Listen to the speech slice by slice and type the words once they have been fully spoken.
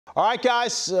All right,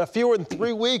 guys, fewer than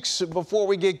 3 weeks before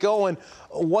we get going.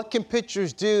 What can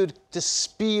pitchers do to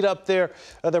speed up their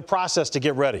process to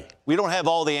get ready? We don't have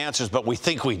all the answers, but we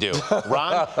think we do.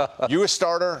 Ron, you're a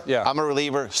starter. Yeah. I'm a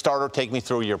reliever. Starter, take me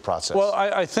through your process. Well,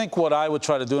 I think what I would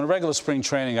try to do in regular spring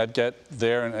training, I'd get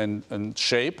there in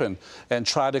shape and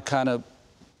try to kind of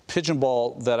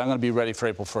pigeonball that I'm going to be ready for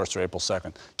April 1st or April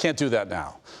 2nd. Can't do that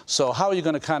now. So how are you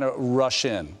going to kind of rush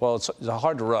in? Well, it's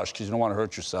hard to rush because you don't want to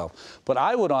hurt yourself. But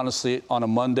I would honestly, on a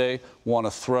Monday, want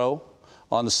to throw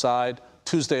on the side,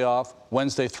 Tuesday off,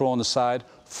 Wednesday throw on the side.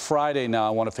 Friday now I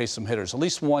want to face some hitters, at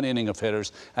least one inning of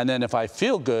hitters. And then if I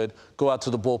feel good, go out to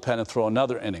the bullpen and throw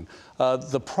another inning.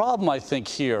 The problem I think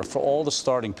here for all the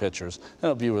starting pitchers, and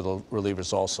it'll be with the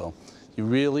relievers also, you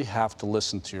really have to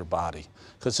listen to your body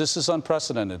because this is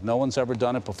unprecedented. No one's ever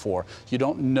done it before. You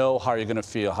don't know how you're going to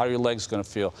feel, how your leg's going to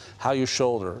feel, how your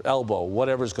shoulder, elbow,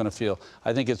 whatever's going to feel.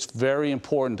 I think it's very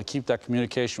important to keep that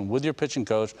communication with your pitching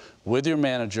coach, with your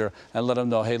manager, and let them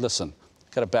know, hey, listen,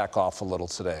 got to back off a little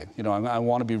today. You know, I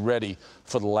want to be ready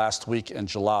for the last week in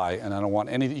July, and I don't want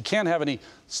any, you can't have any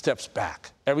steps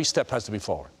back. Every step has to be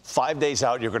forward. 5 days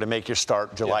out, you're going to make your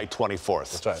start July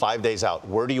 24th. That's right. 5 days out.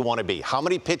 Where do you want to be? How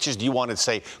many pitches do you want to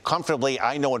say comfortably,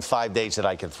 I know in 5 days that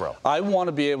I can throw? I want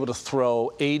to be able to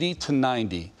throw 80 to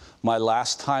 90 my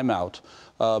last time out.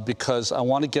 Because I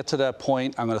want to get to that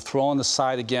point. I'm going to throw on the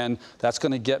side again. That's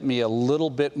going to get me a little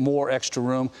bit more extra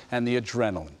room and the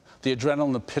adrenaline. The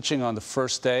adrenaline of pitching on the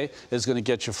first day is going to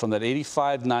get you from that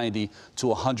 85, 90 to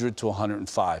 100 to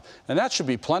 105. And that should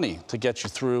be plenty to get you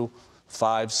through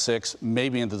 5, 6,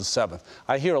 maybe into the 7th.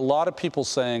 I hear a lot of people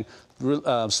saying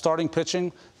starting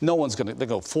pitching, no one's going to, they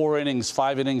go 4 innings,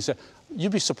 5 innings.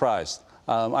 You'd be surprised.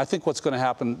 I think what's going to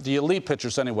happen, the elite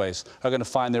pitchers anyways, are going to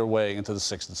find their way into the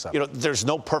 6th and 7th. You know, there's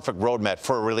no perfect roadmap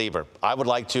for a reliever. I would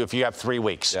like to, if you have 3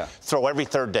 weeks, throw every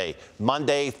third day.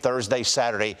 Monday, Thursday,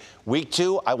 Saturday. Week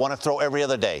 2, I want to throw every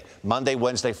other day. Monday,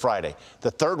 Wednesday, Friday.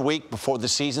 The third week before the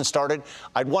season started,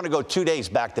 I'd want to go 2 days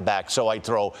back-to-back. So I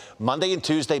throw Monday and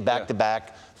Tuesday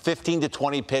back-to-back, 15 to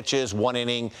 20 pitches, 1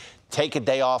 inning. Take a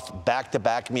day off,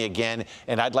 back-to-back me again,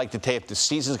 and I'd like to take if the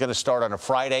season's going to start on a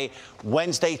Friday,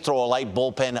 Wednesday, throw a light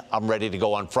bullpen, I'm ready to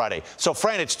go on Friday. So,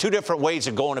 Fran, it's 2 different ways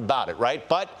of going about it, right?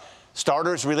 But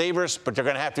starters, relievers, but they're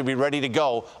going to have to be ready to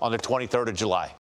go on the 23rd of July.